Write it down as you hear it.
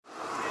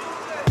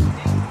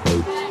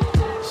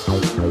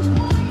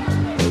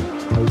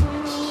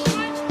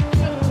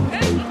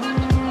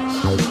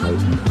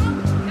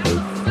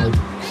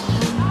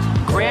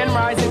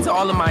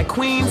all of my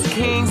queens,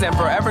 kings, and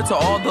forever to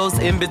all those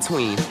in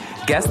between.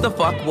 Guess the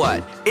fuck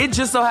what? It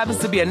just so happens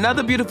to be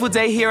another beautiful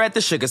day here at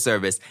the Sugar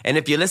Service. And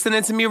if you're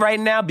listening to me right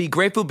now, be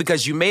grateful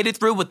because you made it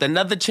through with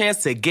another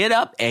chance to get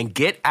up and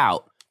get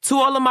out. To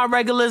all of my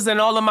regulars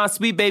and all of my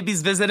sweet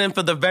babies visiting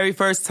for the very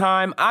first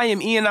time, I am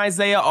Ian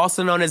Isaiah,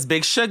 also known as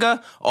Big Sugar,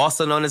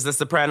 also known as the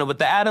soprano with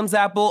the Adam's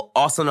apple,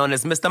 also known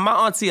as Mr. My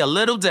Auntie a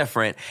Little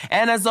Different.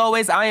 And as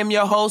always, I am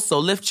your host, so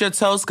lift your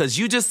toast because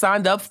you just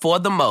signed up for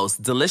the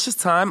most delicious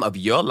time of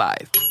your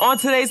life. On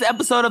today's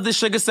episode of the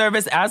Sugar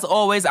Service, as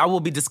always, I will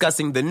be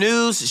discussing the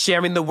news,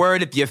 sharing the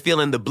word if you're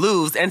feeling the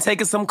blues, and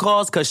taking some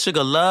calls because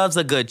Sugar loves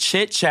a good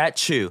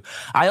chit-chat-chew.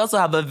 I also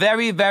have a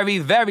very, very,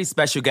 very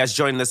special guest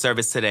joining the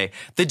service today.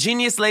 The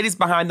genius ladies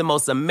behind the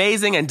most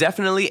amazing and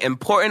definitely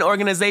important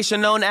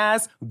organization known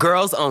as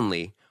Girls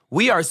Only.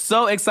 We are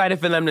so excited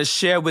for them to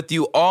share with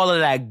you all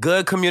of that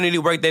good community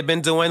work they've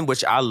been doing,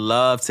 which I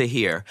love to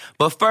hear.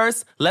 But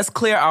first, let's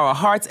clear our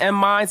hearts and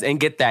minds and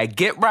get that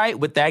get right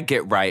with that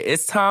get right.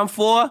 It's time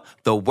for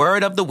the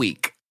Word of the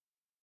Week.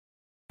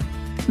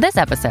 This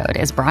episode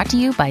is brought to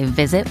you by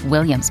Visit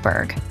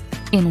Williamsburg.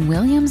 In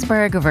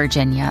Williamsburg,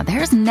 Virginia,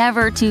 there's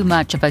never too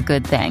much of a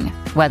good thing.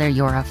 Whether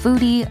you're a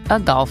foodie, a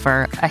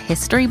golfer, a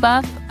history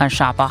buff, a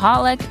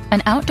shopaholic,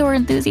 an outdoor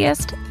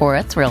enthusiast, or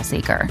a thrill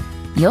seeker,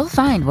 you'll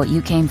find what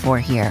you came for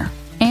here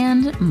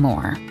and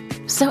more.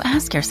 So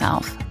ask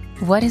yourself,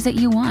 what is it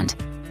you want?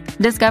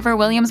 Discover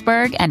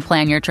Williamsburg and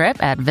plan your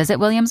trip at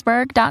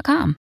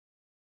visitwilliamsburg.com.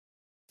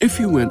 If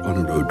you went on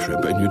a road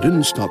trip and you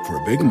didn't stop for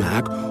a Big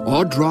Mac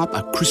or drop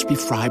a crispy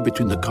fry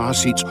between the car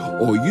seats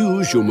or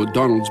use your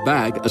McDonald's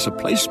bag as a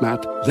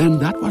placemat, then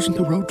that wasn't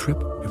a road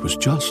trip. It was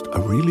just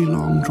a really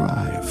long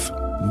drive.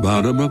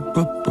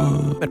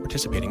 Ba-da-ba-ba-ba. At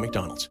participating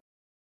McDonald's.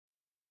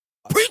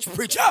 Preach,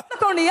 preacher!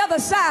 Look on the other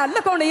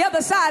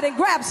side and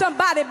grab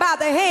somebody by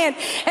the hand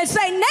and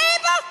say,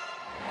 neighbor,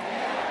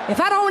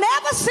 if I don't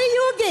ever see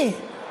you again,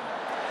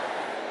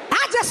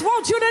 I just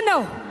want you to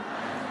know,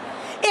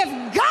 if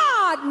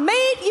God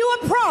made you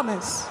a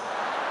promise,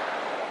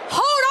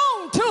 hold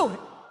on to it.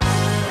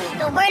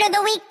 The word of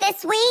the week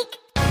this week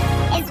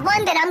is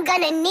one that I'm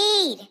gonna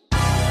need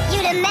you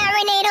to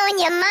marinate on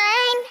your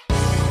mind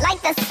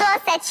like the sauce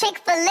at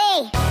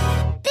Chick-fil-A.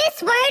 This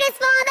word is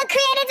for all the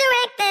creative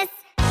directors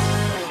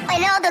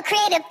and all the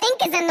creative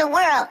thinkers in the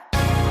world.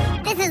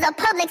 This is a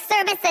public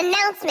service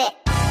announcement.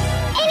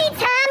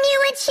 Anytime you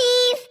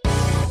achieve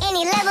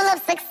any level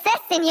of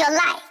success in your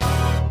life,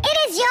 it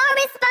is your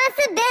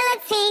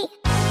responsibility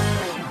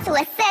to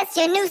assess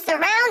your new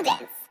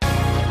surroundings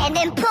and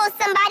then pull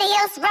somebody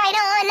else right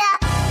on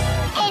up.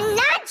 And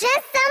not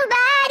just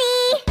somebody,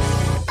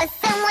 but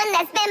someone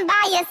that's been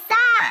by your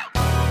side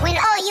when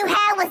all you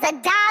had was $1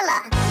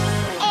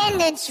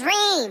 and a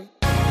dream.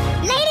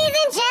 Ladies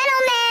and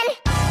gentlemen,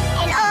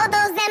 and all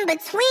those in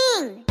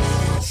between,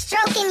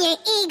 stroking your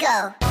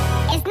ego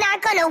is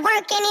not gonna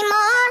work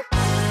anymore.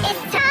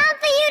 It's time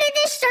for you to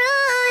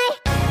destroy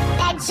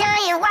that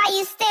giant while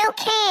you still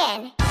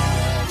can.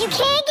 You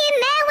can't get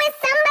mad with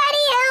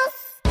somebody else.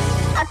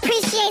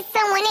 Appreciate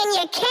someone in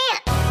your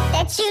camp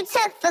that you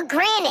took for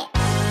granted.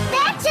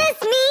 That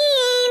just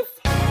means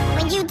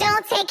when you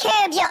don't take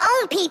care of your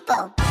own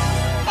people.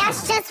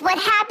 That's just what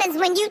happens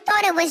when you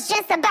thought it was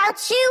just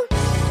about you.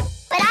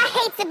 But I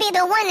hate to be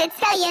the one to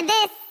tell you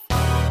this,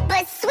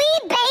 but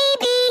sweet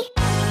baby,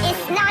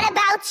 it's not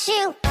about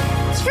you.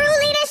 True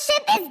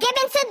leadership is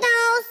given to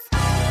those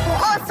who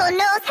also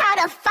knows how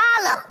to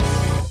follow.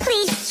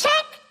 Please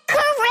check,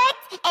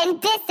 correct, and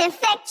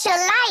disinfect your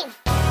life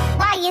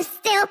while you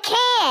still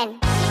can,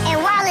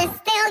 and while it's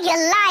still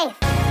your life.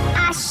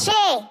 Ashe,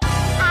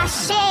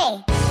 ashe,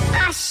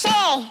 ashe,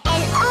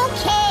 and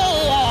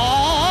okay.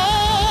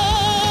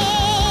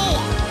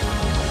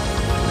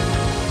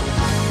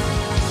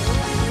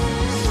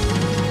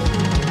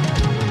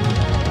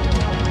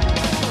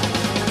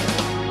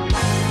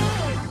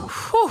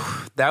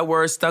 That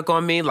word stuck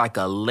on me like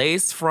a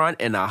lace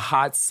front in a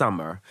hot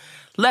summer.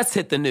 Let's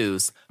hit the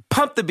news.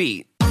 Pump the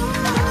beat.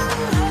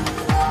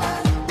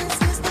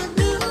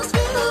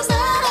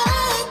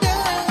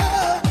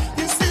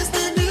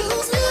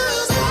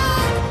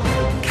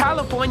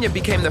 California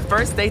became the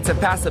first state to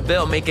pass a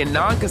bill making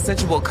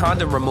non-consensual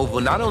condom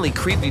removal not only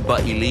creepy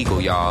but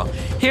illegal, y'all.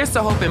 Here's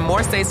to hoping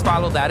more states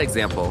follow that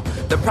example.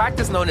 The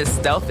practice known as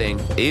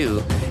stealthing,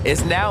 ew,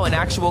 is now an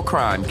actual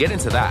crime. Get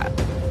into that.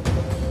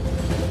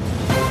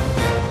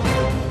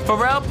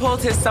 Pharrell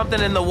pulled his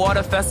Something in the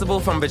Water festival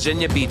from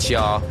Virginia Beach,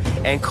 y'all,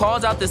 and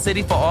called out the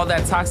city for all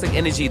that toxic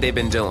energy they've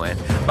been doing,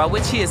 by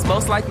which he is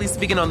most likely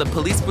speaking on the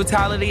police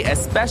brutality,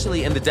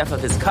 especially in the death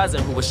of his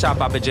cousin who was shot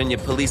by Virginia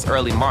police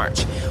early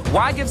March.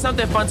 Why give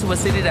something fun to a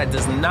city that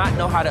does not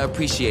know how to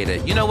appreciate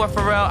it? You know what,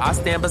 Pharrell? I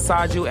stand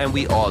beside you, and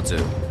we all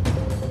do.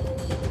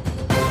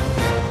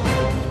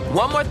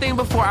 One more thing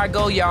before I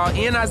go, y'all.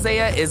 Ian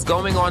Isaiah is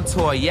going on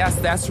tour. Yes,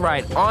 that's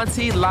right.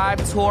 Auntie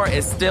Live Tour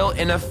is still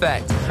in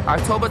effect.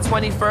 October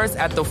 21st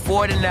at the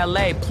Ford in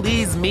LA.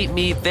 Please meet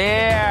me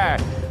there.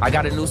 I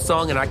got a new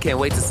song and I can't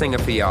wait to sing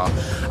it for y'all.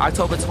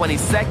 October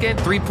 22nd,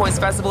 3 Points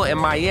Festival in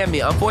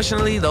Miami.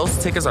 Unfortunately, those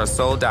tickets are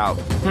sold out.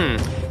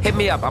 Hit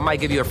me up. I might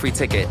give you a free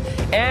ticket.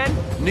 And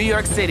New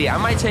York City. I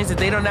might change the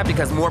date on that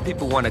because more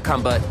people want to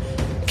come, but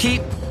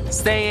keep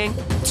staying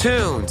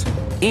tuned.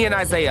 Ian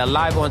Isaiah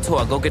live on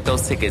tour. Go get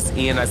those tickets.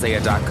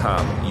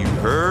 IanIsaiah.com. You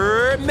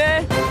heard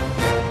me?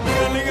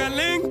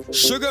 Ling-a-ling,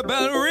 sugar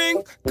bell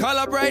ring. Call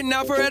up right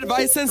now for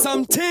advice and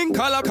something.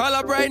 Call up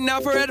right now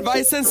for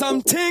advice and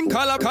something.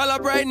 Call up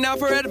right now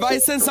for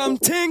advice and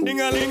something.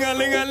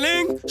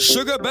 Ding-a-ling-a-ling-a-ling,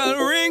 sugar bell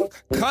ring.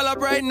 Call up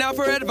right now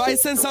for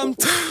advice and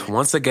something.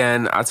 Once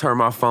again, I turned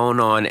my phone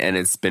on and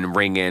it's been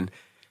ringing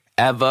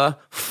ever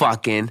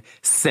fucking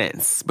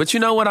since. But you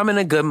know what? I'm in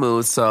a good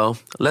mood, so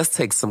let's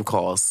take some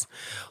calls.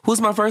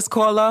 Who's my first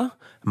caller?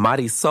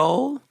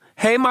 Marisol.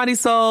 Hey,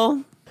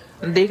 Marisol.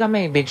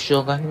 Dígame, Big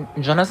Sugar.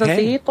 Yo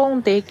necesito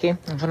un ticket.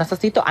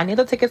 I need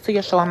a ticket to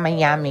your show in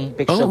Miami,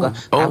 Big Sugar.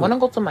 I want to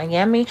go to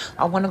Miami.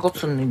 I want to go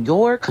to New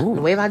York,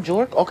 Nueva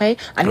York, okay?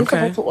 I need to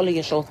go to all of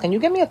your shows. Can you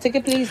give me a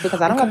ticket, please? Because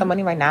I don't have the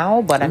money right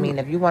now. But, I mean,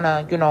 if you want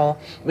to,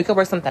 we could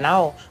work something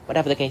out,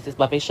 whatever the case is.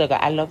 But, Big Sugar,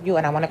 I love you,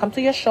 and I want to come to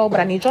your show, but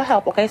I need your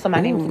help, okay? So,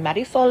 my name is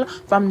Marisol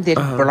from the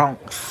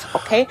Bronx,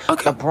 okay?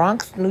 The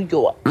Bronx, New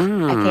York,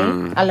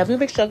 okay? I love you,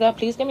 Big Sugar.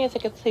 Please give me a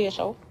ticket to your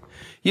show.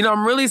 You know,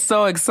 I'm really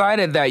so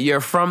excited that you're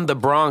from the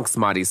Bronx,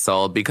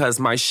 Marisol, because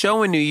my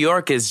show in New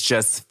York is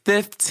just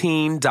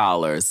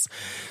 $15.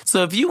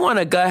 So if you want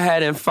to go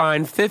ahead and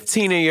find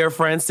 15 of your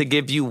friends to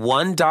give you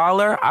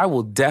 $1, I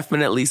will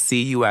definitely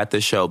see you at the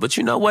show. But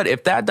you know what?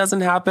 If that doesn't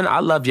happen,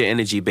 I love your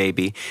energy,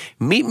 baby.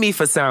 Meet me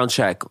for sound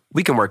check.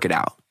 We can work it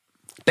out.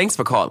 Thanks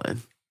for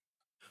calling.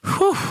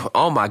 Whew.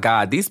 Oh my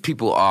God, these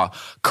people are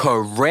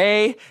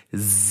crazy.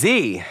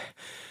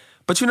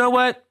 But you know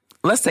what?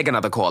 Let's take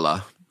another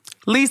caller.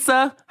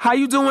 Lisa, how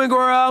you doing,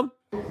 girl?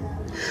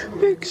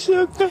 Big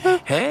Sugar.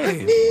 Hey. I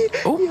need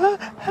your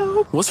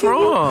help. What's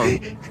wrong?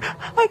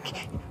 I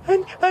can't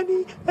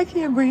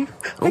breathe.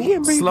 I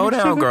can't breathe. Slow Big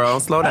down, Sugar.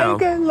 girl. Slow down. I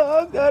got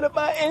logged out of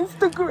my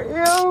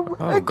Instagram.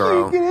 I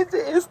girl. can't get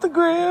into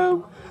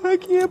Instagram. I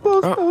can't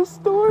post no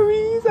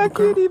stories. I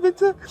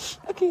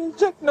can't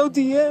check no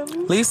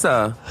DMs.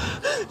 Lisa.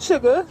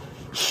 Sugar.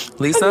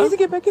 Lisa? I need to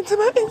get back into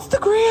my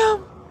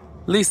Instagram.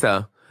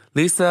 Lisa.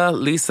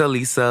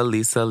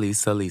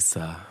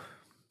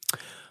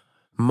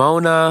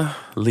 Mona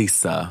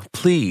Lisa,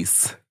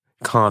 please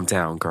calm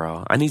down,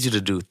 girl. I need you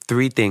to do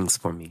 3 things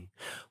for me.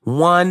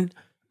 1,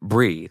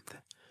 breathe.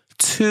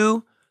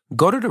 2,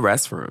 go to the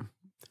restroom.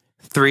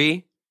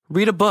 3,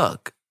 read a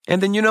book.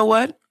 And then you know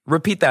what?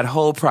 Repeat that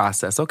whole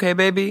process, okay,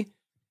 baby?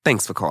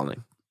 Thanks for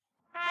calling.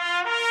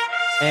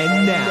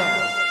 And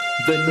now,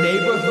 the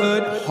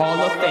Neighborhood Hall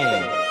of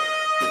Fame.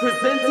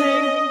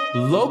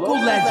 Presenting local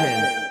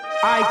legends,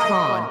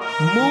 icon,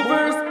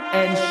 movers,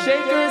 and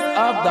shakers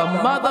of the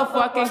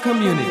motherfucking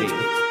community.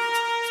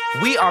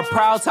 We are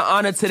proud to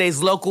honor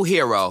today's local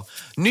hero,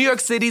 New York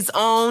City's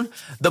own,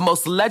 the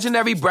most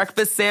legendary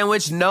breakfast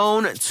sandwich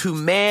known to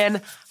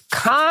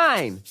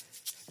mankind.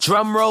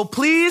 Drum roll,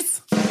 please.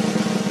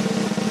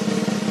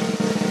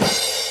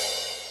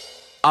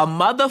 A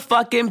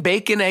motherfucking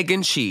bacon, egg,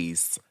 and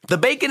cheese. The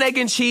bacon, egg,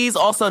 and cheese,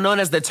 also known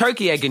as the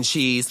turkey, egg, and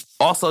cheese,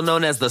 also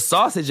known as the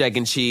sausage, egg,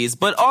 and cheese,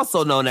 but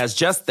also known as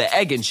just the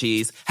egg and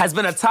cheese, has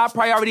been a top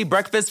priority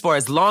breakfast for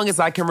as long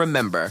as I can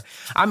remember.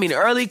 I mean,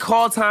 early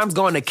call times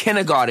going to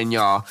kindergarten,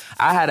 y'all.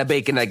 I had a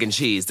bacon, egg, and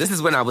cheese. This is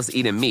when I was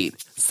eating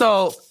meat.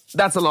 So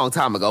that's a long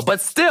time ago.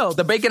 But still,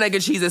 the bacon, egg,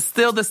 and cheese is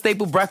still the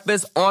staple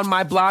breakfast on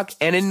my block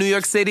and in New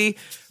York City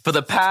for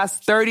the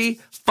past 30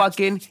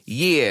 fucking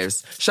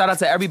years. Shout out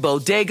to every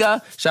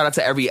bodega. Shout out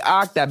to every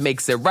ock that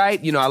makes it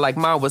right. You know, I like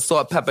mine with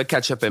salt, pepper,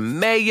 ketchup, and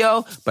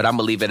mayo, but I'm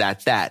gonna leave it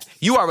at that.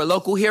 You are a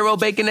local hero,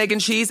 bacon, egg,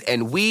 and cheese,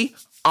 and we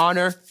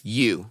honor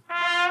you.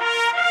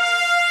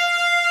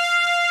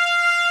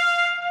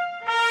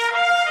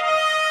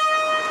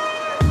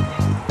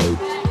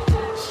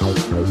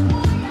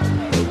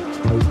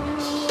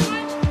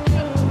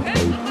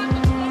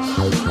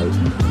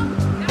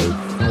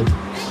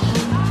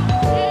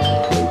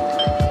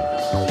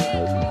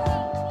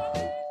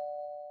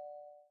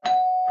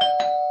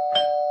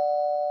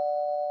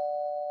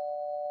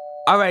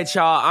 All right,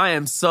 y'all, I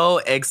am so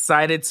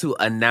excited to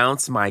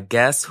announce my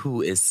guest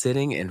who is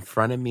sitting in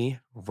front of me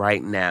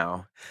right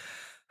now.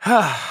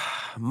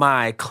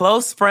 My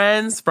close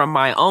friends from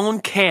my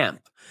own camp.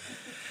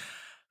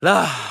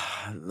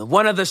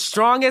 One of the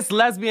strongest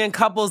lesbian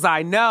couples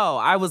I know.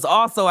 I was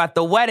also at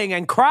the wedding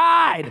and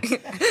cried.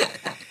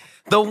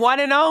 The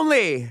one and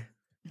only.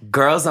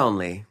 Girls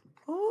Only.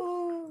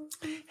 Ooh.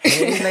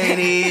 Hey,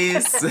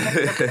 ladies.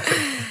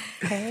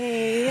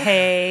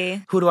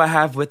 Hey. Who do I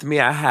have with me?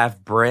 I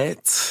have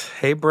Britt.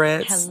 Hey,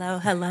 Britt.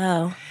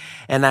 Hello.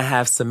 And I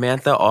have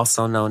Samantha,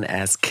 also known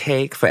as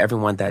Cake. For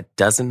everyone that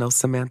doesn't know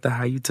Samantha,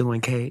 how you doing,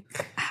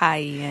 Cake?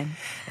 Hi, Ian.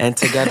 And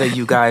together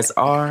you guys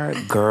are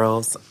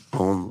Girls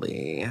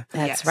Only.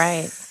 That's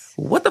right.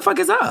 What the fuck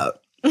is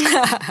up?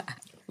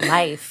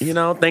 Life. You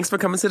know, thanks for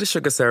coming to the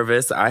Sugar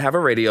Service. I have a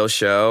radio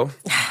show.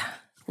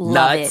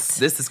 Love Nuts. it.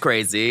 This is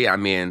crazy. I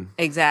mean,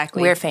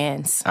 Exactly. We're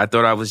fans. I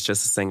thought I was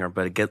just a singer,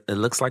 but it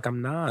looks like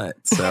I'm not.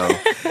 So,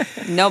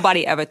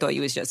 Nobody ever thought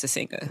you was just a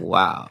singer.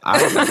 wow. I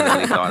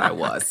definitely thought I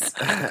was.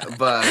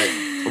 But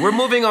we're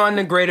moving on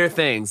to greater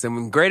things. And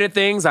with greater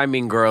things, I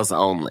mean girls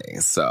only.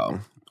 So,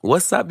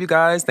 what's up, you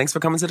guys? Thanks for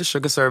coming to the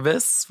Sugar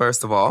Service,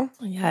 first of all.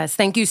 Yes.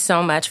 Thank you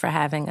so much for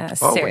having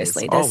us. Always,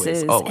 Seriously, this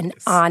is an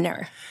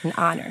honor. An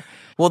honor.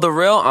 Well, the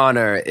real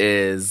honor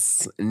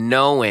is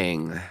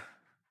knowing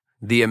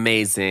the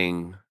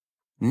amazing,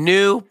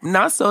 new,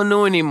 not so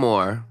new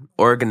anymore,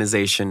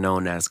 organization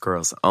known as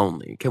Girls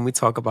Only. Can we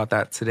talk about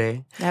that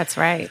today? That's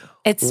right.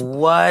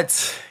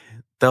 What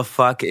the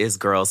fuck is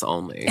Girls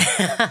Only?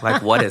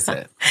 Like, what is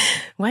it?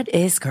 What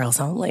is Girls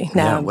Only?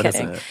 No, Yeah, I'm what is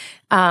kidding.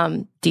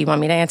 it? Do you want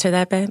me to answer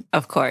that, babe?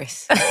 Of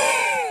course.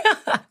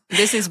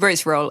 This is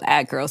Britt's role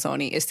at Girls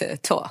Only, is to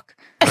talk.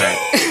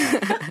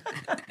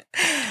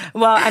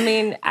 Well, I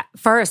mean,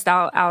 first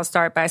I'll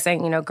start by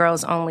saying,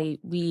 Girls Only,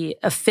 we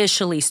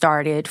officially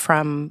started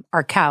from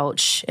our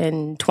couch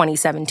in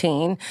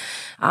 2017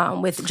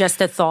 with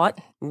just a thought.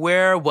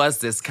 Where was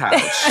this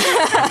couch?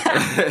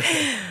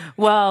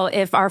 Well,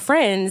 if our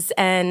friends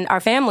and our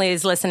family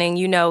is listening,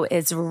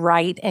 it's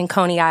right in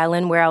Coney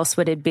Island. Where else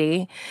would it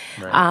be?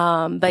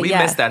 Right. But we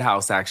yeah, missed that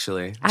house,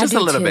 actually. I Just do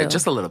a little too. bit.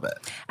 Just a little bit.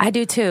 I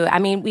do too. I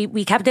mean,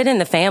 we kept it in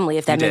the family,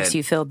 if that You makes did.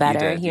 you feel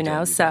better, You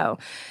did. so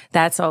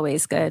that's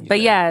always good. But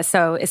yeah,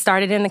 so it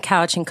started in the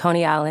couch in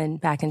Coney Island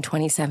back in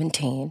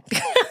 2017.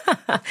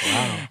 Wow.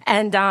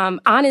 And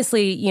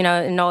honestly,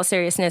 in all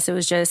seriousness, it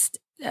was just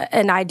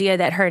an idea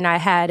that her and I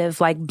had of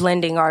like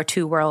blending our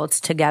two worlds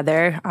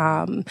together.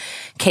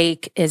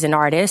 Cake is an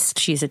artist.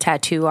 She's a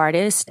tattoo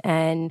artist.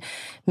 And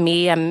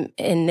me, I'm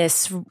in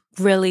this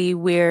really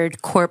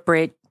weird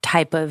corporate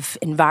type of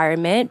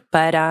environment,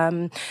 but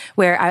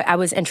where I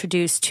was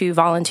introduced to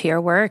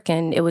volunteer work,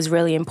 and it was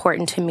really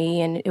important to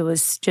me, and it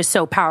was just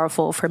so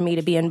powerful for me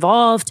to be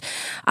involved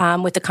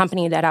with the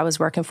company that I was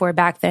working for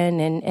back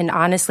then. And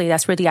honestly,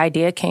 that's where the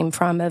idea came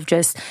from, of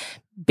just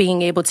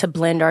being able to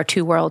blend our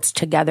two worlds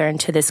together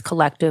into this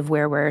collective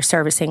where we're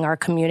servicing our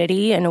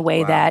community in a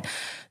way that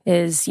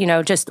is,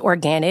 just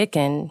organic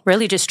and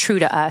really just true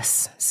to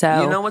us.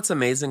 So, you know what's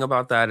amazing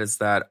about that is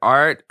that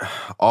art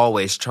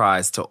always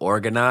tries to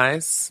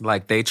organize.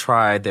 Like, they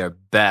try their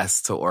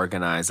best to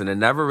organize, and it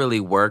never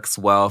really works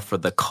well for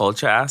the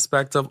culture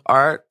aspect of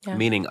art,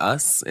 meaning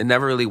us. It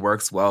never really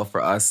works well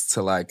for us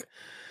to like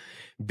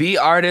be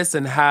artists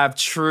and have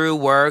true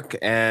work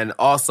and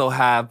also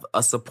have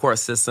a support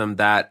system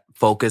that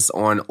focus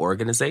on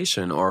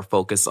organization or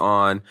focus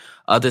on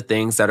other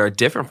things that are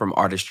different from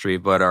artistry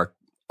but are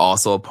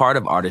also a part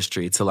of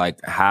artistry to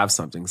like have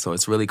something. So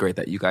it's really great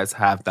that you guys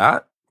have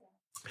that.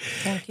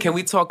 Thank you. Can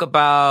we talk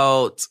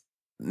about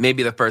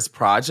maybe the first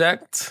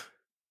project,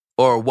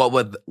 or what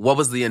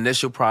was the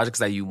initial projects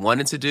that you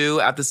wanted to do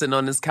after sitting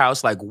on this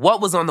couch? Like,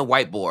 what was on the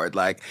whiteboard?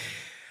 Like,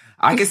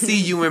 I can see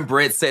you and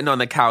Britt sitting on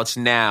the couch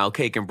now,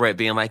 Cake and Britt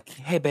being like,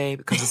 "Hey, babe,"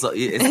 because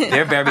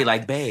they're very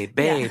like, "Babe,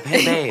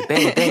 hey,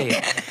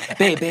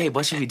 babe,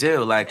 what should we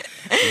do?" Like,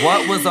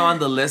 what was on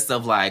the list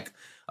of like,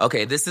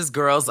 okay, this is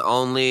Girls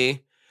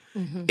Only.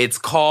 Mm-hmm. It's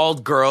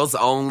called Girls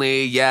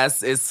Only.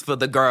 Yes, it's for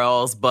the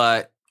girls,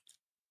 but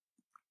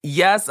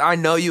yes, I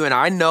know you and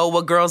I know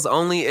what Girls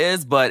Only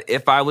is, but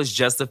if I was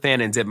just a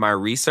fan and did my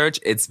research,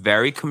 it's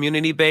very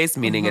community-based,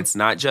 meaning it's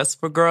not just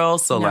for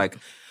girls. So like,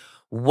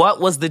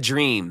 what was the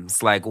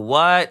dreams? Like,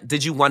 what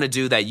did you want to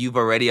do that you've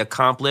already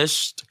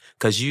accomplished?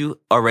 Because you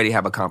already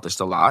have accomplished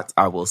a lot,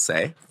 I will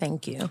say.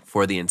 Thank you.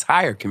 For the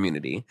entire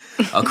community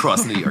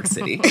across New York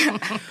City.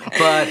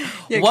 But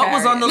what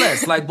was on the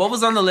list? Like, what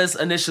was on the list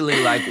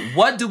initially? Like,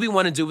 what do we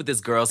want to do with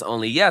this Girls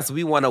Only? Yes,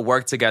 we want to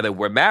work together.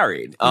 We're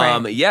married.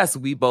 Right. Yes,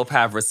 we both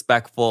have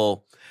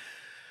respectful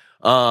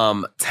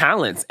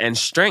talents and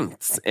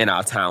strengths in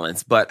our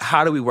talents. But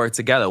how do we work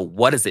together?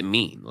 What does it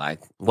mean?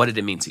 Like, what did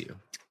it mean to you?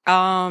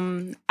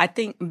 I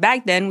think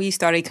back then we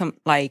started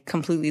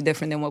completely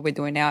different than what we're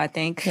doing now. I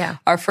think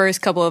our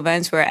first couple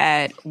events were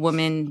at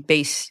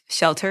women-based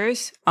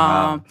shelters.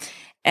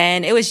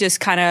 And it was just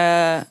kind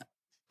of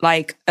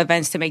like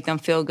events to make them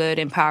feel good,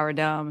 empower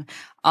them.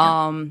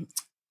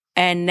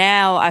 And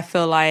now I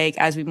feel like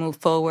as we move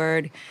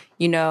forward,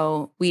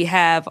 we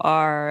have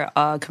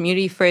our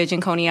community fridge in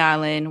Coney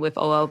Island with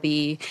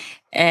OLB,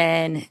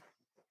 and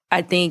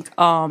I think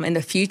in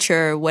the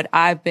future, what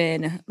I've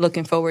been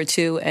looking forward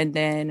to, and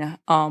then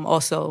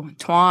also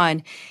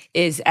Twan,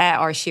 is at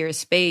our shared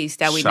space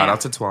that we Shout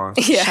out to Twan.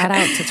 Yeah. Shout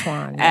out to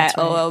Twan. At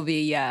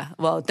OLB, yeah.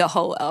 Well, the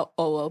whole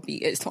OLB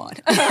is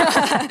Twan.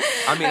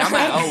 I mean, I'm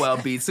at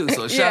OLB too,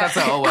 so shout out to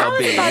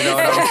OLB. You know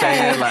what I'm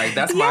saying? Like,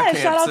 that's my camp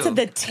shout out too. to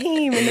the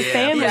team and the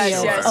family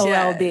of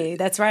OLB.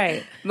 That's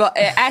right. Well,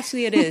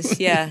 actually it is,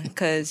 yeah,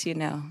 because,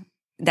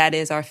 that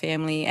is our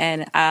family.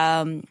 And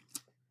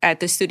at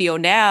the studio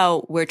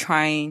now, we're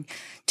trying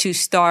to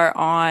start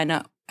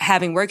on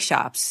having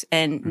workshops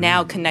and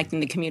now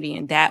connecting the community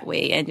in that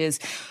way, and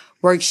just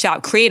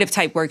creative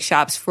type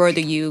workshops for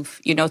the youth,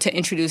 you know, to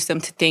introduce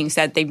them to things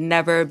that they've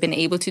never been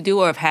able to do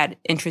or have had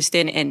interest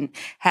in and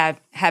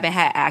haven't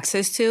had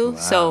access to. Wow.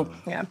 So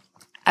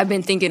I've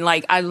been thinking,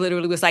 like, I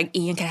literally was like,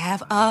 Ian, can I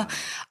have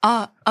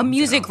a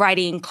music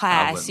writing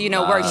class, you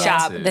know,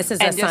 workshop? This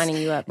is us signing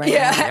you up right now.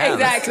 Yeah,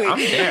 exactly. I'm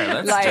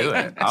there. Let's do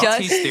it. I'll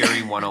teach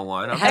Theory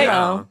 101. I'm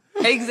down.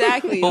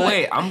 Exactly. But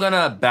wait, I'm going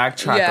to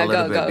backtrack a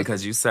little bit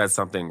because you said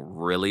something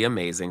really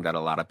amazing that a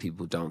lot of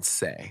people don't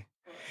say.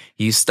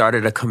 You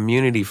started a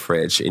community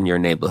fridge in your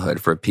neighborhood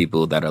for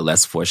people that are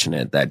less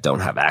fortunate, that don't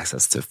have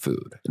access to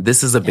food.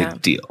 This is a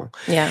big deal.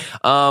 Yeah.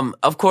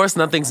 Of course,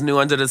 nothing's new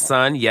under the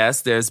sun.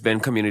 Yes, there's been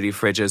community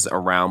fridges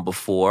around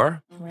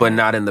before, but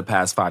not in the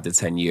past 5 to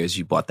 10 years.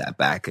 You bought that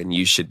back, and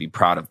you should be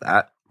proud of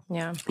that.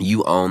 Yeah.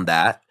 You own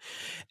that.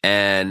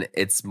 And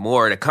it's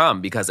more to come,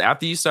 because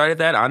after you started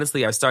that,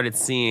 honestly, I started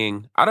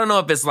seeing, I don't know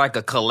if it's like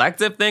a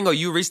collective thing or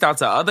you reached out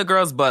to other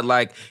girls, but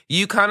like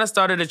you kind of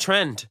started a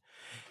trend.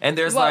 And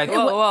there's I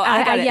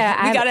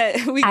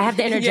have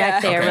to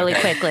interject there really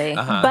quickly.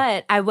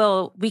 But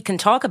we can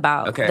talk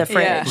about the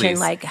fridge and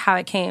like how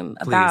it came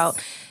about.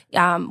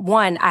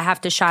 One, I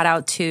have to shout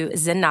out to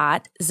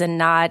Zanat.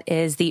 Zanat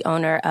is the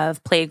owner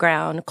of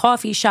Playground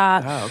Coffee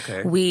Shop. Oh,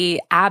 okay.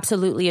 We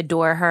absolutely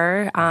adore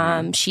her.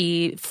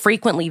 She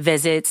frequently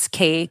visits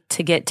Cake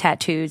to get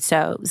tattooed.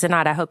 So,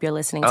 Zanat, I hope you're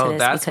listening to this. Oh,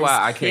 that's why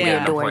I can't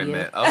get an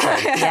appointment. You.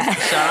 Okay.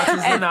 Shout out to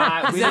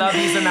Zanat. We love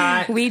you,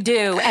 Zanat. We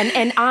do.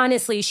 And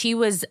honestly, she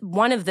was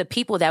one of the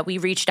people that we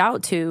reached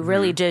out to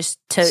really just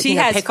to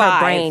pick her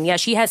brain. Yeah,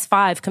 she has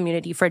 5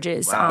 community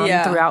fridges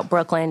throughout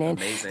Brooklyn. And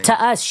to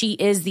us, she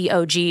is the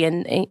OG.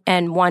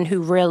 And one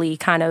who really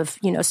kind of,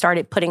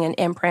 started putting an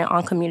imprint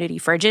on community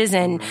fridges.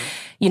 And,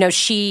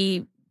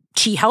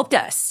 she helped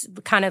us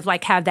kind of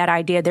like have that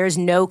idea. There's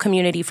no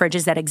community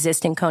fridges that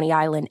exist in Coney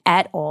Island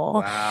at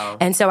all. Wow.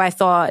 And so I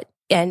thought,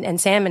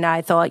 and Sam and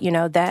I thought,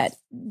 that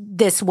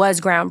this was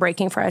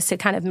groundbreaking for us to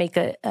kind of make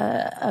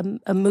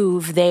a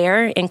move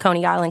there in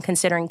Coney Island,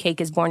 considering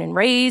Cake is born and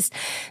raised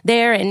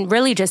there, and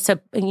really just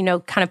to,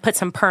 kind of put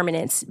some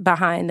permanence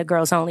behind the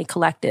Girls Only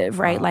Collective,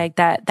 right? Wow. Like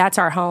that's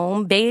our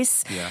home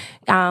base.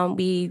 Yeah.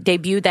 We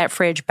debuted that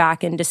fridge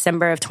back in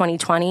December of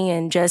 2020,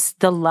 and just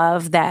the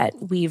love that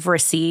we've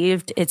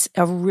received. It's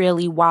a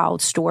really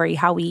wild story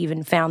how we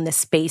even found the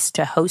space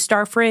to host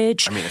our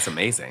fridge. I mean, it's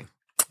amazing.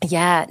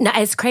 Yeah, no,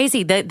 it's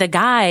crazy. The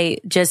guy,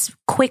 just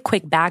quick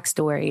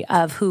backstory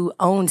of who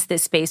owns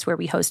this space where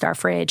we host our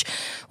fridge,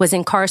 was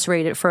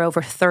incarcerated for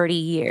over 30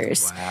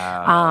 years.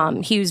 Wow.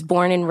 He was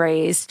born and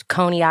raised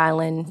Coney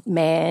Island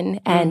man,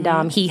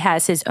 and he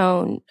has his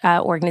own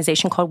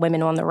organization called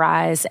Women on the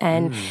Rise,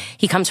 and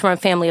he comes from a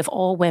family of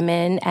all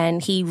women,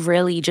 and he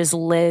really just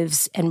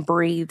lives and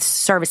breathes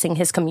servicing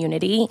his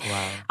community.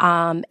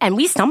 Wow. And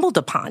we stumbled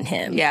upon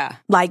him. Yeah.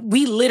 Like,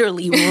 we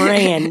literally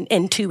ran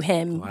into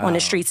him on the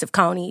streets of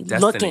Coney.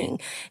 Looking.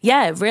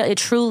 Yeah, it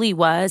truly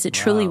was. It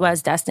truly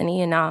was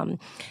destiny. And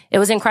it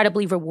was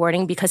incredibly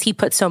rewarding because he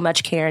put so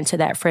much care into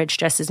that fridge,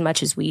 just as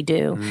much as we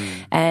do.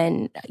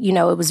 And,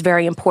 it was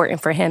very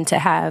important for him to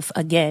have,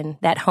 again,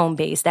 that home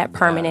base, that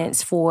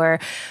permanence for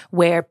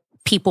where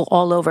people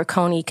all over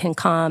Coney can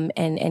come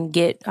and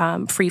get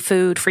free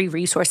food, free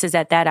resources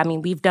at that. I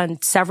mean, we've done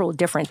several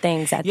different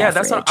things at that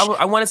that's fridge.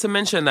 what I wanted to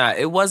mention, that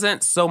it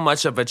wasn't so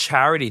much of a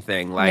charity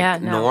thing,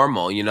 like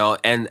normal,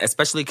 and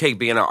especially Cake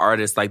being an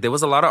artist, like there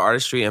was a lot of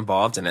artistry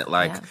involved in it.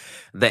 Like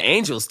the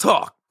angels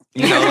talk.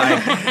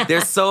 Like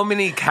there's so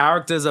many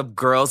characters of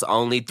Girls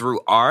Only through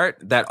art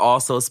that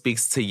also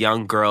speaks to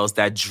young girls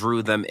that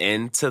drew them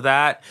into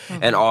that.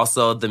 And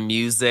also the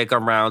music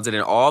around it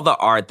and all the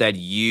art that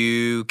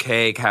you,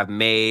 Cake, have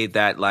made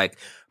that like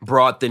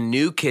brought the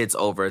new kids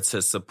over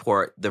to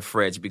support the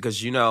fridge.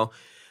 Because,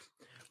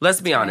 let's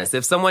be honest,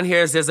 if someone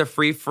hears there's a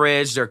free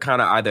fridge, they're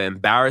kind of either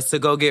embarrassed to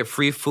go get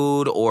free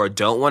food or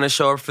don't want to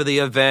show up for the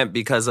event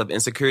because of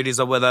insecurities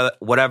or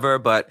whatever.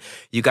 But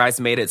you guys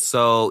made it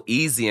so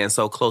easy and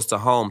so close to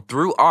home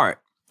through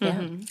art,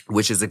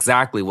 which is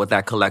exactly what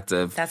that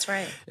collective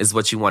is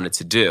what you wanted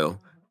to do.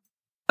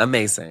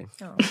 Amazing.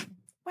 Oh.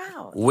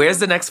 Wow. Where's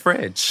the next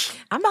fridge?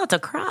 I'm about to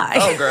cry.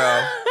 Oh,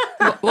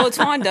 girl. Well,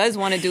 Twan does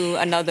want to do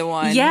another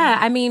one. Yeah,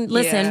 I mean,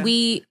 listen,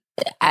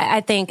 I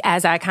think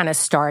as I kind of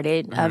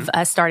started, of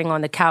us starting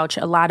on the couch,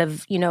 a lot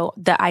of,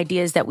 the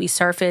ideas that we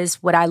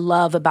surface, what I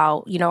love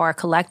about, our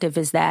collective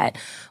is that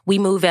we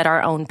move at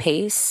our own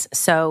pace.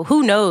 So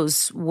who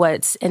knows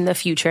what's in the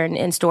future and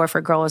in store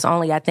for Girls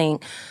Only. I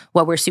think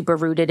what we're super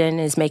rooted in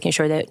is making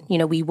sure that,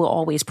 we will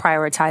always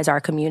prioritize our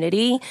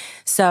community.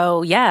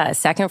 So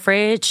second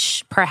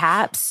fridge,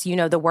 perhaps,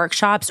 the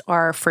workshops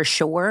are for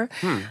sure.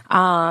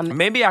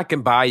 Maybe I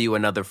can buy you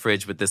another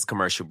fridge with this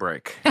commercial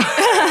break.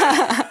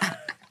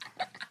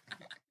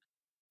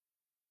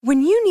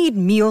 When you need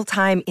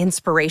mealtime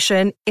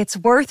inspiration, it's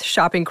worth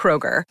shopping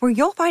Kroger, where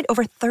you'll find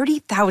over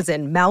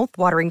 30,000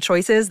 mouth-watering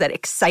choices that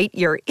excite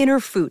your inner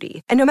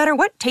foodie. And no matter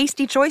what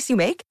tasty choice you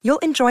make, you'll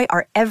enjoy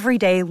our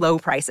everyday low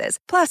prices,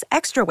 plus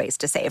extra ways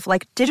to save,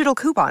 like digital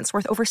coupons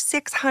worth over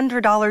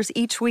 $600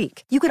 each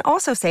week. You can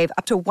also save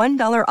up to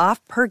 $1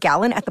 off per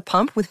gallon at the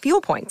pump with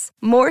fuel points.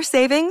 More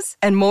savings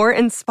and more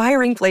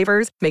inspiring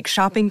flavors make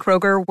shopping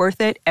Kroger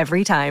worth it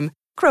every time.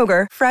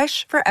 Kroger,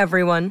 fresh for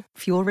everyone.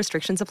 Fuel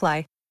restrictions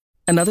apply.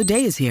 Another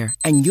day is here,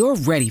 and you're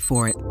ready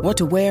for it. What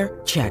to wear?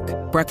 Check.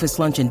 Breakfast,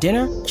 lunch, and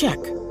dinner?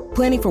 Check.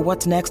 Planning for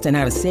what's next and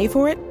how to save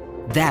for it?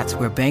 That's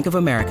where Bank of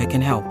America can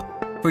help.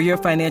 For your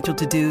financial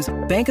to-dos,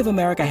 Bank of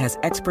America has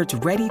experts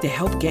ready to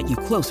help get you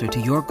closer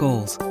to your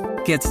goals.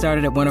 Get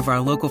started at one of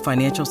our local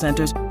financial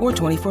centers or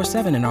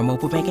 24/7 in our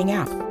mobile banking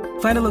app.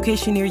 Find a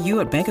location near you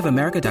at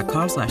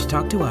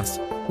bankofamerica.com/talktous.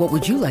 What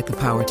would you like the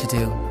power to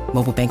do?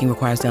 Mobile banking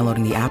requires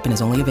downloading the app and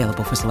is only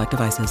available for select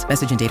devices.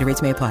 Message and data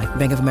rates may apply.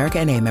 Bank of America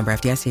N.A., member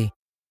FDIC.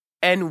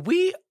 And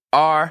we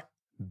are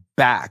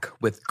back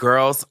with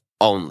Girls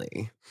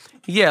Only.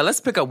 Yeah, let's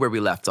pick up where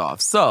we left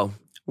off. So,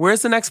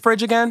 where's the next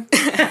fridge again?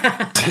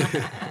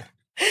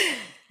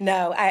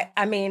 No,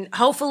 I mean,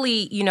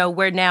 hopefully,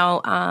 we're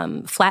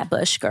now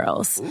Flatbush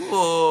girls.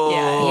 Ooh,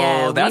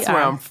 yeah, that's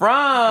where I'm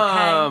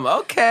from.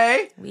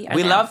 Okay.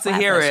 We love to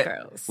hear it.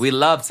 Girls. We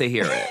love to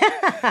hear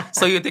it.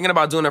 So you're thinking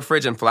about doing a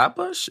fridge in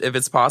Flatbush, if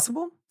it's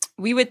possible?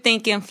 We would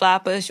think in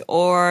Flatbush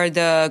or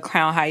the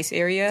Crown Heights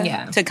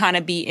area to kind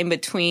of be in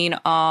between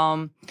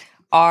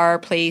our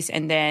place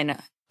and then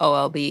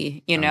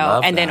OLB,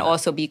 and then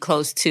also be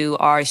close to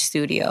our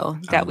studio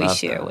that we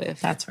share with.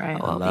 That's right.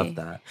 I love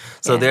that.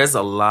 So there's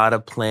a lot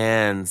of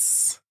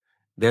plans.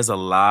 There's a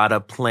lot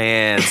of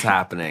plans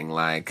happening.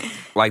 Like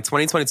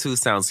 2022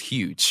 sounds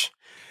huge.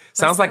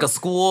 Sounds like a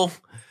school.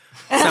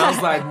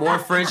 Sounds like more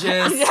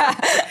fridges.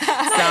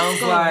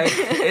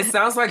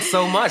 Sounds like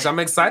so much. I'm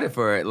excited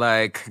for it.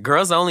 Like,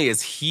 Girls Only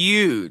is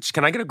huge.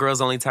 Can I get a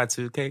Girls Only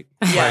tattoo, Kate?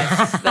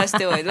 Yes, let's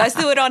do it. Let's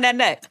do it on that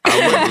neck.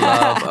 I would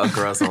love a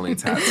Girls Only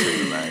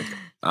tattoo. Like,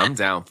 I'm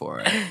down for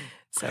it.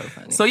 So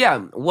funny. So yeah,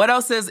 what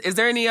else is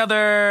there any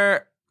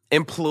other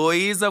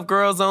employees of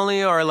Girls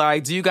Only, or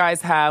like, do you guys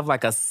have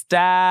like a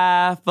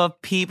staff of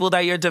people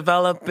that you're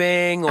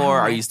developing, or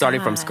are you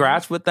starting from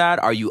scratch with that?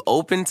 Are you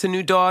open to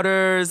new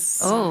daughters?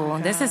 Oh,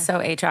 this is so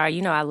HR.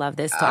 I love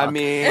this talk. I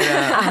mean,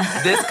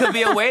 this could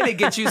be a way to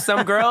get you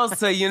some girls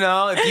to, if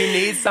you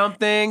need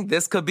something,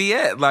 this could be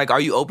it. Like, are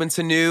you open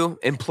to new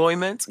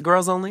employment,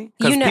 Girls Only?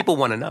 Because people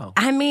want to know.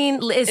 I mean,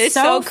 it's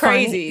so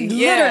funny. crazy.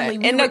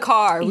 Literally, in the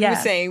car, we were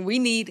saying we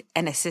need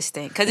an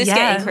assistant because it's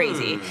getting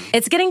crazy.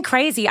 It's getting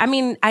crazy. I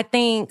mean, I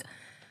think,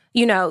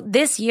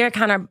 this year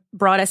kind of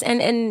brought us,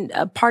 and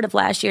a part of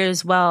last year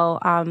as well,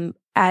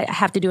 I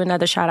have to do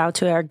another shout out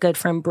to our good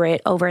friend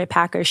Britt over at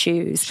Packer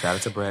Shoes. Shout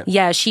out to Britt.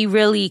 Yeah, she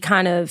really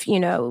kind of,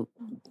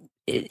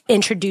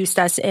 introduced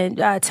us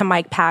to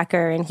Mike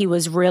Packer, and he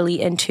was really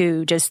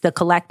into just the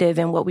collective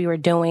and what we were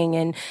doing.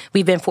 And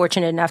we've been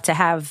fortunate enough to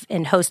have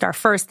and host our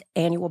first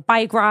annual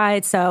bike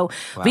ride. So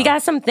we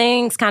got some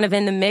things kind of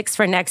in the mix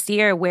for next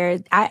year where,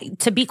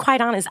 to be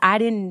quite honest,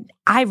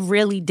 I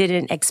really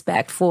didn't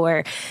expect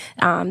for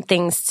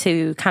things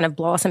to kind of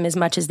blossom as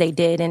much as they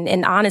did.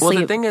 And honestly...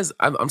 Well, the thing is,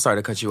 I'm sorry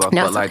to cut you off,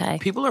 but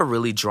people are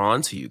really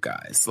drawn to you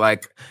guys.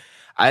 Like,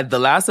 the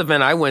last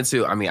event I went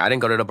to, I didn't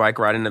go to the bike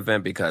riding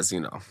event because,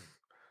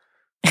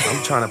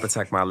 I'm trying to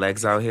protect my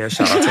legs out here.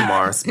 Shout out to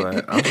Mars,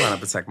 but I'm trying to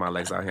protect my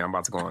legs out here. I'm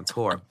about to go on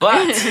tour.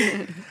 But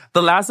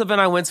the last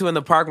event I went to in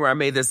the park where I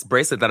made this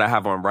bracelet that I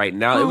have on right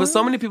now, it was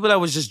so many people that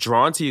was just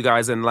drawn to you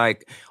guys and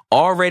like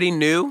already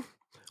knew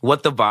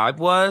what the vibe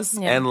was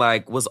and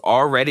like was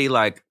already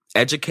like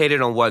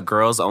educated on what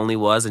Girls Only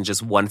was and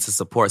just wanted to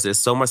support. So there's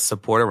so much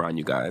support around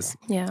you guys.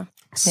 Yeah.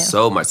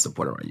 So much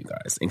support around you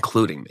guys,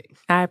 including me.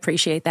 I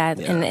appreciate that.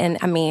 Yeah. And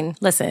I mean,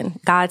 listen,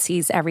 God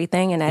sees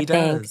everything. And I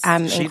think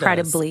I'm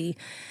incredibly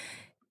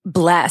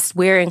blessed.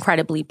 We're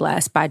incredibly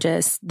blessed by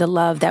just the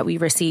love that we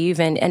receive.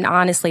 And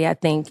honestly, I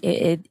think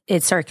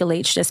it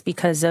circulates just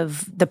because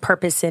of the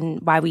purpose and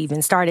why we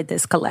even started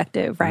this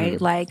collective, right?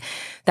 Like,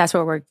 that's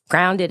what we're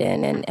grounded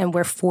in. And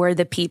we're for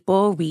the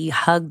people. We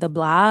hug the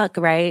block,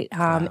 right?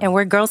 And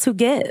we're girls who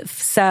give.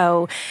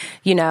 So,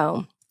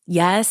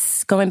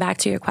 yes, going back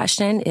to your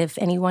question, if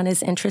anyone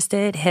is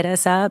interested, hit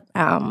us up.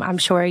 I'm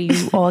sure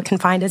you all can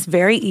find us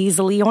very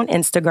easily on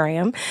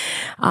Instagram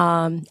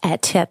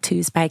at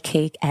Tattoos by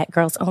Cake at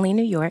Girls Only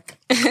New York.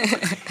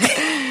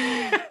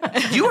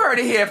 You heard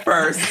it here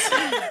first.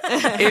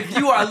 If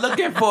you are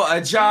looking for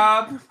a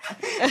job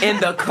in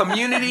the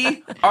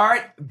community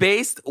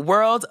art-based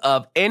world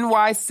of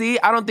NYC,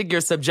 I don't think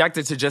you're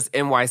subjected to just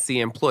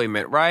NYC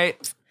employment,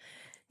 right?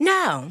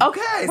 No.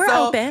 Okay. We're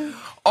open.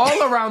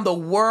 All around the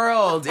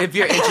world, if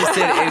you're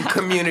interested in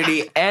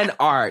community and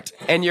art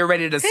and you're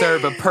ready to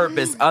serve a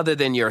purpose other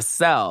than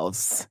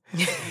yourselves,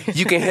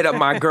 you can hit up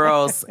my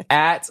girls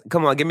at,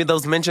 come on, give me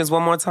those mentions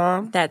one more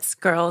time. That's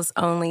Girls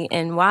Only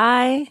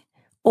NY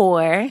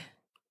or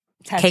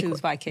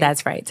Tattoos by Kate.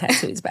 That's right,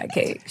 Tattoos by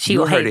Kate. She you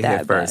will heard hate it that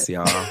here first,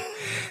 y'all.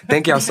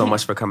 Thank y'all so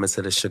much for coming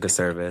to the Sugar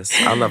Service.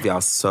 I love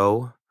y'all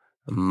so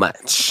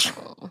much.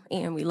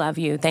 Ian, we love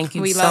you. Thank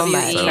you we so love you,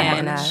 much for Ian.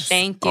 having us.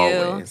 Thank you.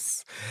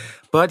 Always.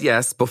 But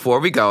yes, before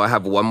we go, I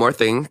have one more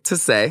thing to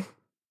say,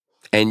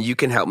 and you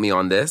can help me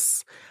on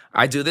this.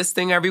 I do this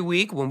thing every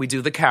week when we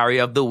do the Carry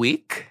of the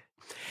Week,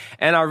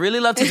 and I really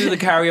love to do the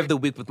Carry of the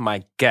Week with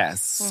my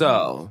guests.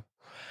 So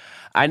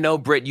I know,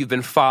 Britt, you've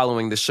been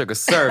following the Sugar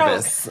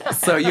Service,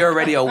 so you're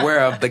already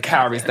aware of the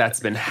carries that's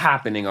been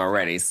happening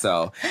already.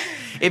 So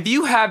if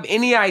you have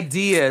any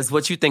ideas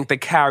what you think the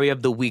Carry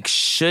of the Week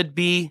should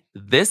be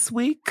this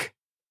week,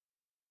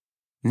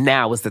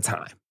 now is the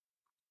time.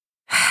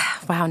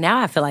 Wow, now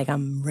I feel like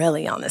I'm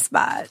really on the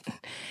spot.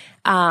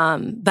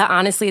 But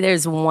honestly,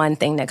 there's one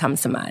thing that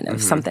comes to mind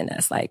of something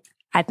that's like,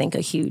 I think,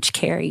 a huge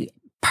carry,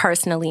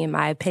 personally, in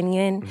my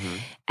opinion.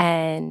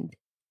 And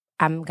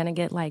I'm going to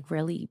get like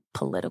really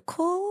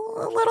political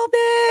a little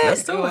bit.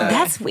 Let's do it.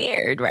 That's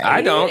weird, right?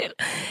 I don't.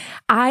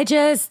 I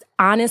just,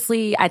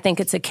 honestly, I think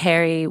it's a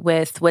carry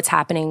with what's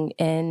happening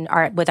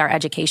with our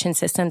education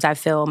systems. I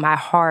feel my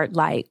heart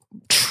like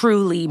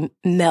truly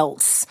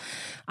melts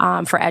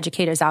for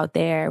educators out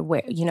there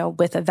where,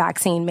 with a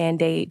vaccine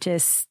mandate,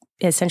 just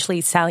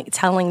essentially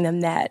telling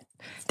them that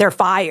they're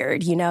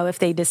fired, if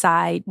they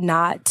decide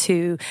not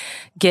to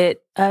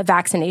get a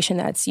vaccination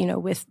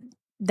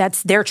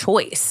that's their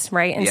choice,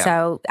 right? And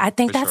so I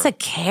think that's a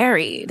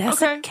carry.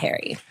 That's a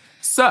carry.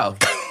 So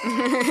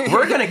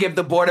we're going to give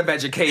the Board of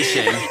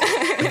Education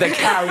the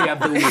Carry of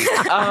the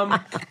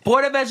Week.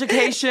 Board of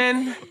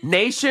Education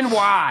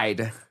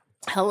nationwide.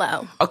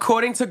 Hello.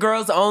 According to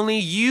Girls Only,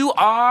 you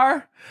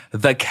are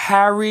the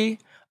Carry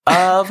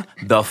of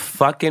the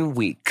fucking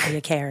week.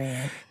 You're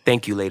carrying.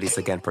 Thank you, ladies,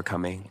 again for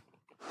coming.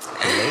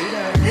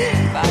 Later.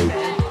 Bye,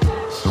 man.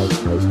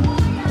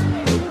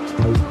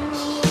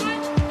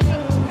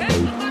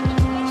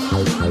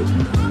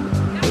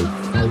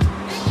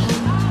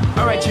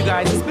 All right, you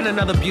guys, it's been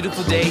another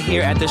beautiful day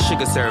here at the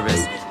Sugar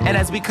Service. And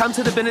as we come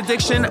to the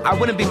benediction, I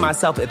wouldn't be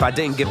myself if I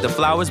didn't give the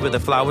flowers where the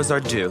flowers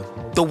are due.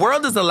 The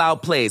world is a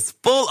loud place,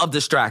 full of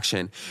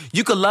distraction.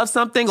 You could love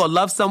something or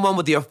love someone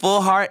with your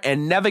full heart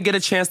and never get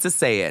a chance to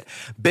say it.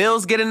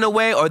 Bills get in the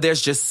way or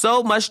there's just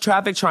so much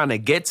traffic trying to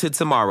get to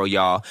tomorrow,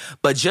 y'all.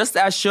 But just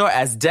as sure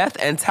as death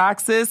and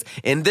taxes,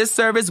 in this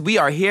service, we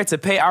are here to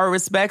pay our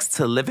respects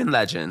to living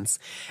legends.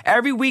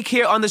 Every week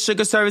here on the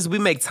Sugar Service, we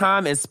make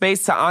time and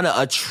space to honor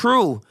a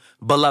true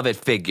beloved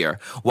figure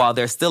while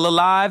they're still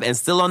alive and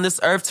still on this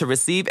earth to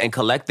receive and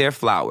collect their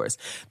flowers.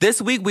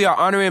 This week, we are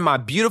honoring my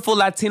beautiful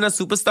Latina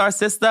superstar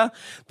sister,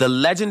 the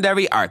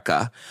legendary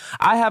Arca.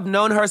 I have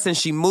known her since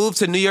she moved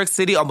to New York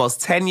City almost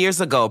 10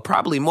 years ago,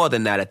 probably more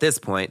than that at this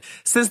point.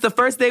 Since the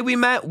first day we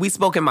met, we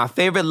spoke in my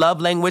favorite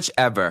love language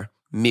ever,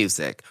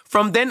 music.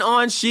 From then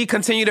on, she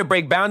continued to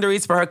break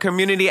boundaries for her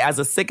community as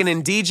a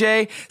sickening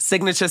DJ,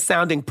 signature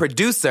sounding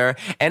producer,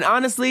 and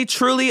honestly,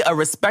 truly a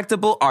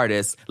respectable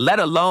artist, let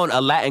alone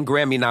a Latin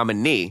Grammy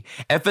nominee.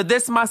 And for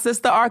this, my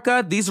sister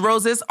Arca, these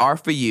roses are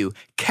for you.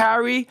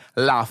 Carry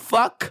la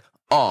fuck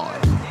on.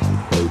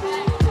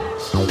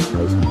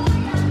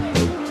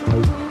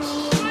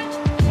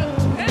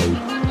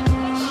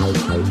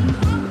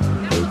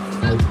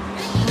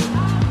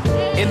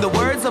 In the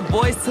words of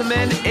Boyz II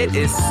Men, it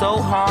is so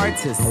hard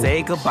to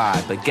say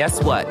goodbye. But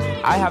guess what?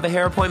 I have a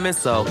hair appointment,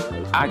 so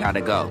I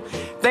gotta go.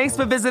 Thanks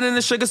for visiting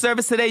the Sugar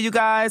Service today, you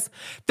guys.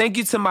 Thank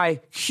you to my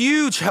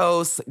huge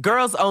hosts,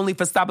 Girls Only,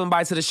 for stopping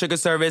by to the Sugar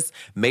Service.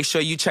 Make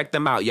sure you check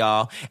them out,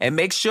 y'all. And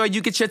make sure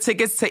you get your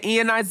tickets to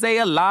Ian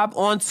Isaiah live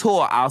on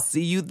tour. I'll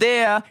see you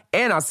there,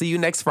 and I'll see you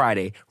next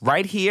Friday,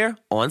 right here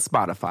on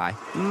Spotify.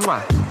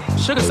 Mwah.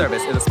 Sugar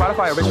Service is a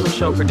Spotify original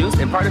show produced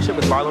in partnership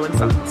with Barlow &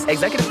 Sons.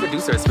 Executive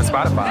producers for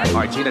Spotify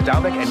are Gina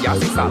Dalbeck and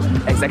Yasi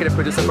Saleh. Executive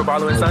producer for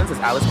Barlow & Sons is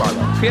Alice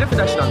Barlow. Creative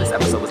production on this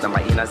episode was done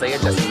by Ian Isaiah,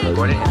 Jessica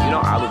Gordon, and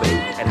Yuno Alube,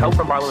 and help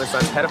from Barlow &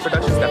 Sons head of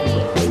production, Stephanie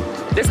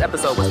Williams. This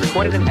episode was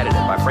recorded and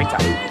edited by Frank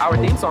Tyler. Our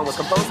theme song was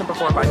composed and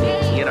performed by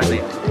me, Ian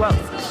Isaiah. Who else?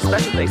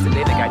 Special thanks to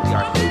David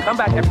Gagliardi. Come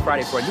back every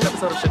Friday for a new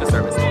episode of Sugar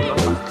Service, only on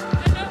Spotify.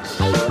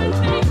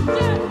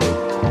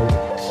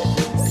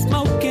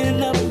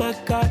 Smoking up, I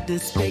got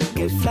this fake